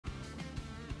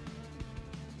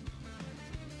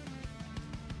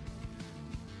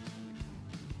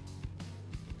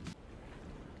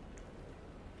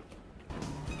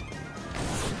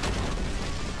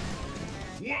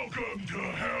Welcome to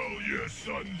hell, you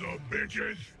sons of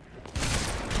bitches!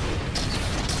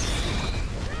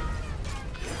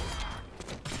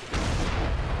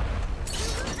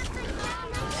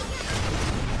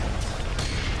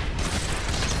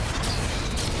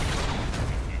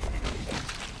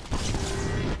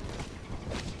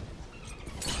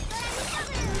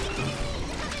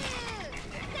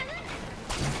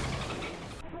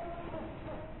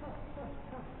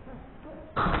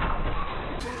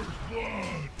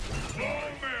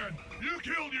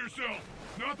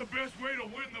 Not the best way to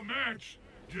win the match.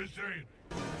 Just saying.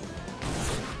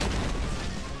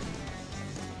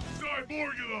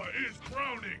 Cyborgula is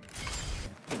crowning.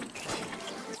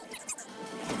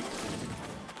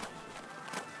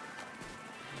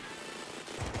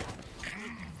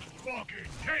 Fucking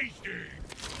tasty.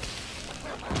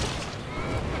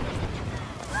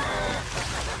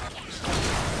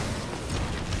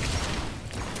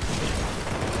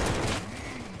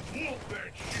 Wolf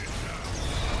that shit down.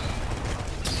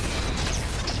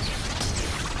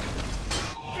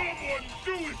 Someone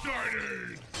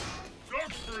suicided!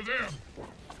 Sucks for them,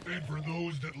 and for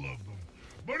those that love them.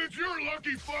 But it's your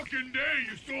lucky fucking day,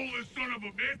 you soulless son of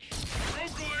a bitch! Go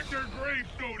collect their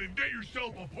gravestone and get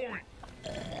yourself a point!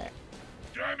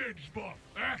 Damage buff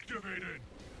activated!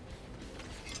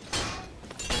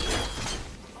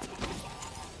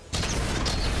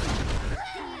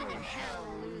 Hell,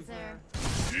 loser.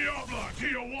 Diabla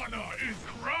Tijuana is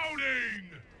crowning!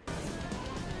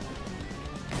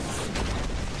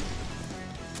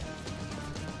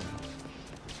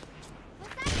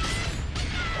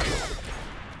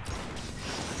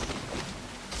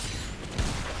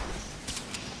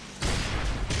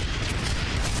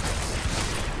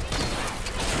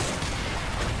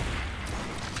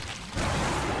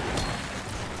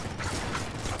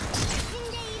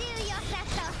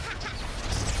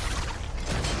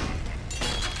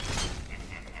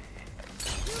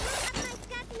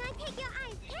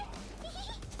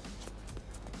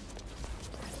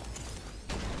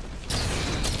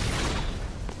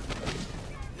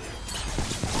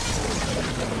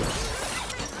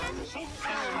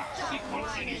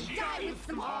 Die with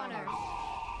some honor.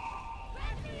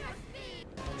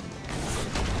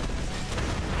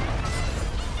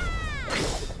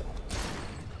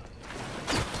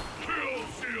 Kill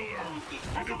Sealer!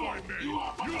 And if I may, you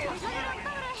are clearly...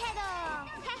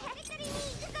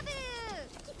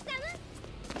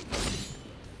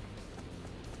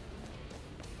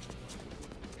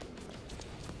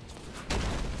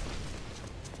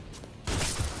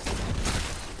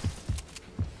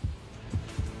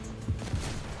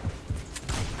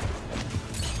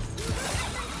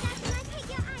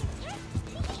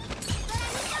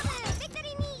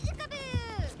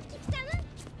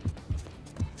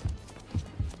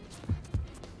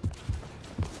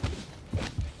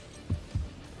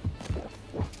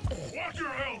 Watch your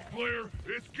health, player!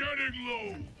 It's getting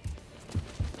low!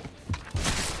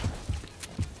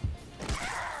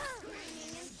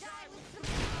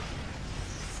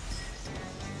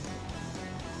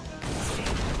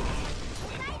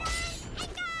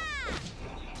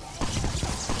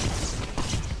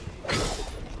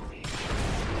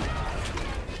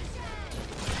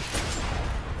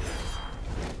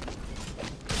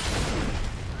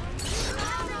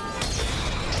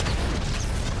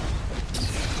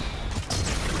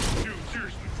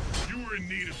 In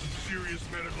need of some serious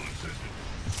medical assistance.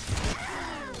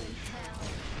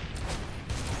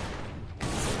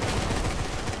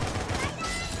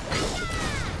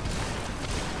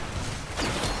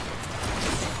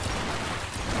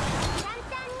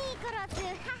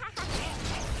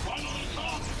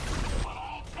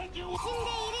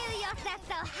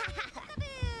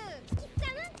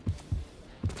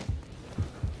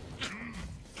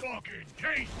 Fucking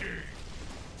tasty!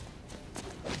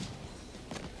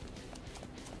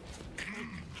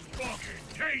 Fucking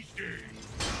tasty!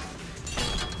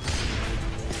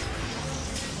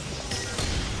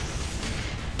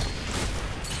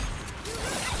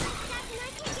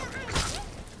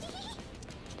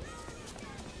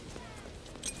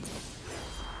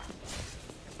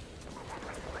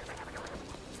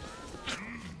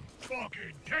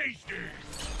 Fucking tasty!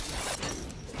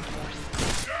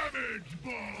 Damage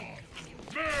ball!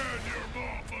 Man, your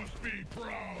mom must be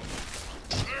proud!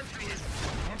 Actually,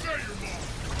 I bet your mom.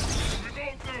 We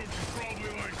both know she's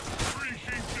probably like 3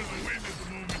 sheep to the wind at the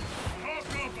moment,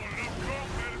 hopped up on enough cough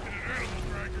medicine and animal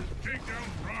crackers to take down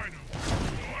the rhino.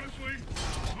 Honestly,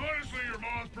 your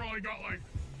mom's probably got like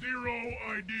 0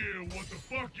 idea what the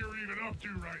fuck you're even up to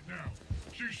right now.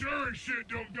 She sure as shit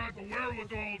don't got the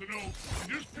wherewithal to know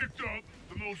she just picked up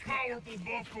the most powerful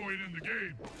buff coin in the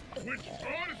game. Which,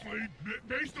 honestly,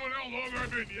 based on how long I've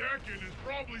been yakking, is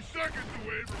probably seconds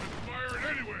away from expiring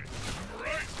anyway. Am I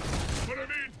right? But I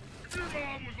mean, if your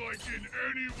mom was like in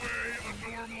any way a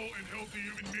normal and healthy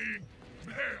human being,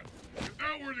 man, if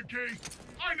that were the case,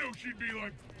 I know she'd be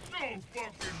like so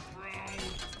fucking proud.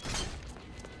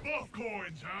 Buff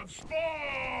coins have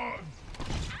spawns!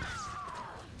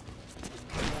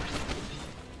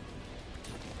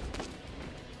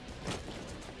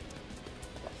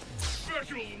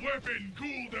 Special weapon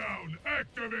cooldown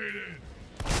activated!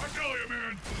 I tell you,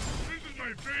 man, this is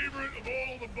my favorite of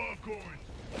all the buff coins.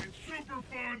 It's super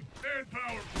fun and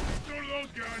powerful. So to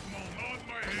those guys, I'm all nodding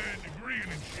my head, agreeing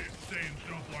and shit, saying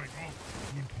stuff like, oh,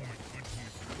 good point, good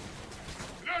point.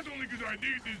 And that's only because I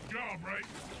need this job, right?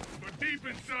 But deep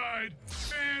inside,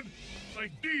 man,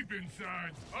 like deep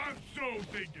inside, I'm so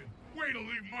thinking, way to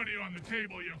leave money on the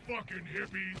table, you fucking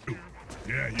hippies.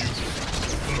 Yeah, you.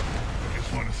 Look, I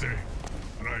just want to say,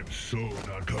 and I'm so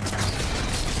not coming in.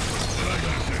 But I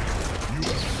gotta say, you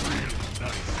have really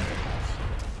nice hands.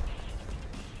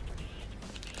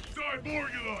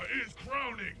 Cyborgula is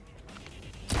crowning.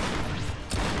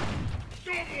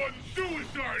 Someone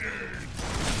suicided!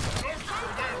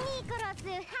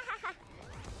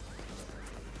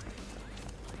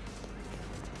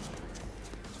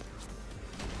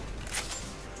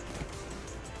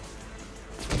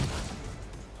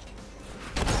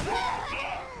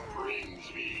 That brings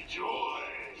me joy.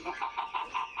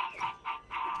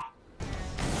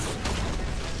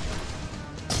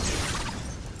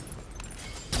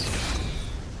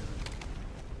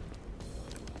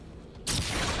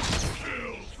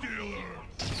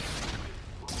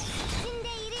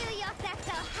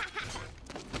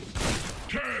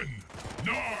 10,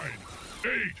 9,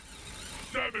 8,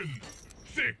 7,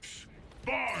 6,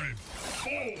 5,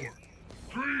 4,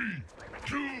 3,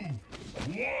 2,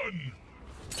 1.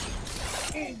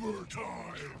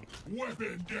 Overtime!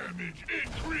 Weapon damage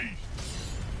increased!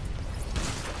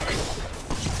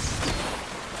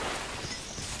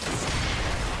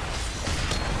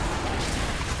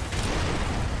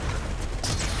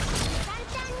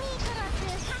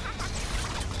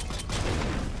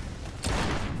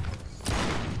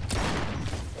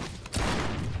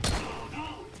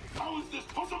 How is this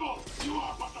possible? You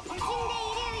are but the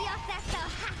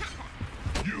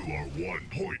You are 1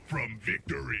 point from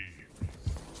victory!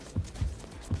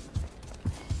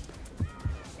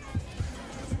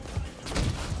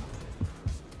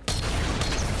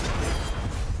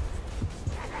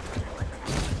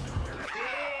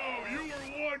 Oh, you were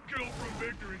 1 kill from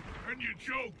victory, and you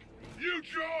choked! You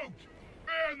choked!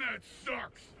 Man, that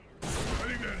sucks! I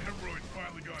think that hemorrhoid's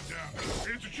finally gone down.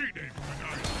 It's a cheat day for my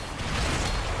diet.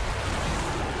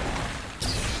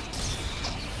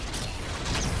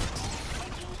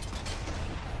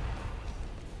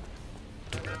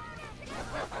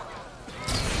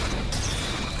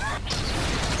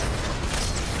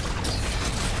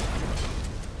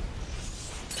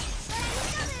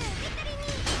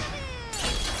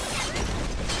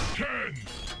 Ten,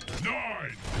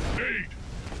 9, 8,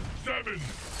 7,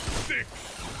 6,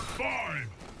 5,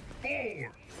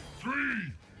 4, 3,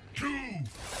 2,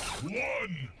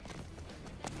 1.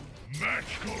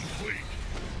 Match complete.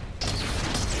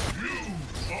 You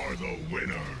are the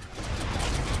winner.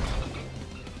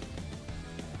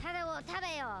 肌を食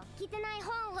べよ。着てない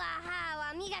本は歯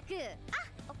は磨く。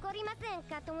あ、怒りません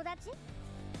か友達？